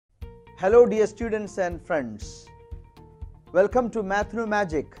Hello dear students and friends. Welcome to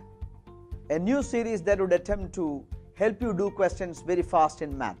MathKnowmagic, a new series that would attempt to help you do questions very fast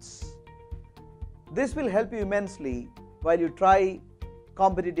in maths. This will help you immensely while you try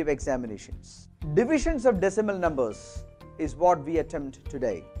competitive examinations. Divisions of decimal numbers is what we attempt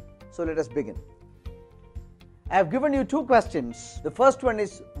today. So let us begin. I have given you two questions. The first one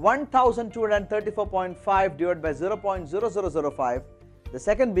is 1234.5 divided by 0.0005. The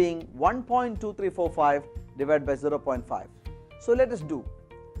second being 1.2345 divided by 0.5. So let us do.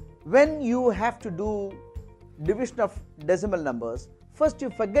 When you have to do division of decimal numbers, first you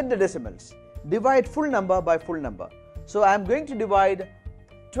forget the decimals. Divide full number by full number. So I am going to divide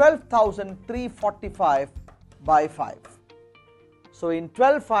 12,345 by 5. So in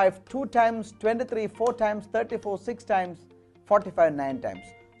 12, 5, 2 times, 23, 4 times, 34, 6 times, 45, 9 times.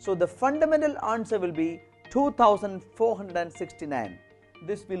 So the fundamental answer will be 2,469.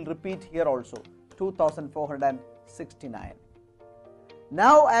 This will repeat here also, 2,469.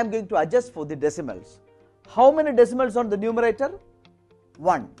 Now I am going to adjust for the decimals. How many decimals on the numerator?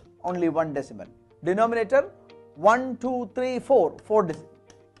 1, only one decimal. Denominator? 1, 2, 3, 4, 4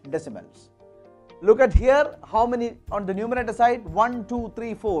 decimals. Look at here, how many on the numerator side? 1, 2,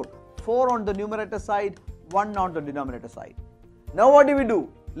 3, 4. 4 on the numerator side, 1 on the denominator side. Now what do we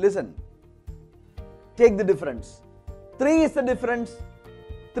do? Listen. Take the difference. 3 is the difference.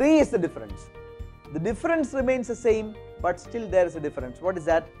 3 is the difference. The difference remains the same, but still there is a difference. What is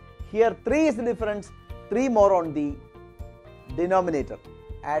that? Here 3 is the difference, 3 more on the denominator.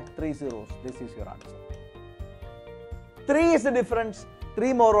 Add 3 zeros. This is your answer. 3 is the difference,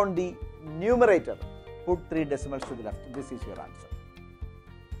 3 more on the numerator. Put 3 decimals to the left. This is your answer.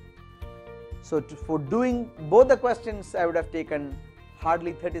 So for doing both the questions, I would have taken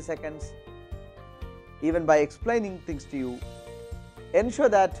hardly 30 seconds. Even by explaining things to you, ensure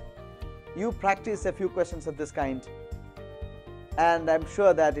that you practice a few questions of this kind, and I'm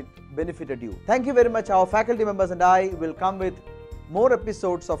sure that it benefited you. Thank you very much. Our faculty members and I will come with more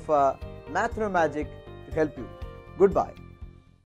episodes of MathKnowmagic to help you. Goodbye.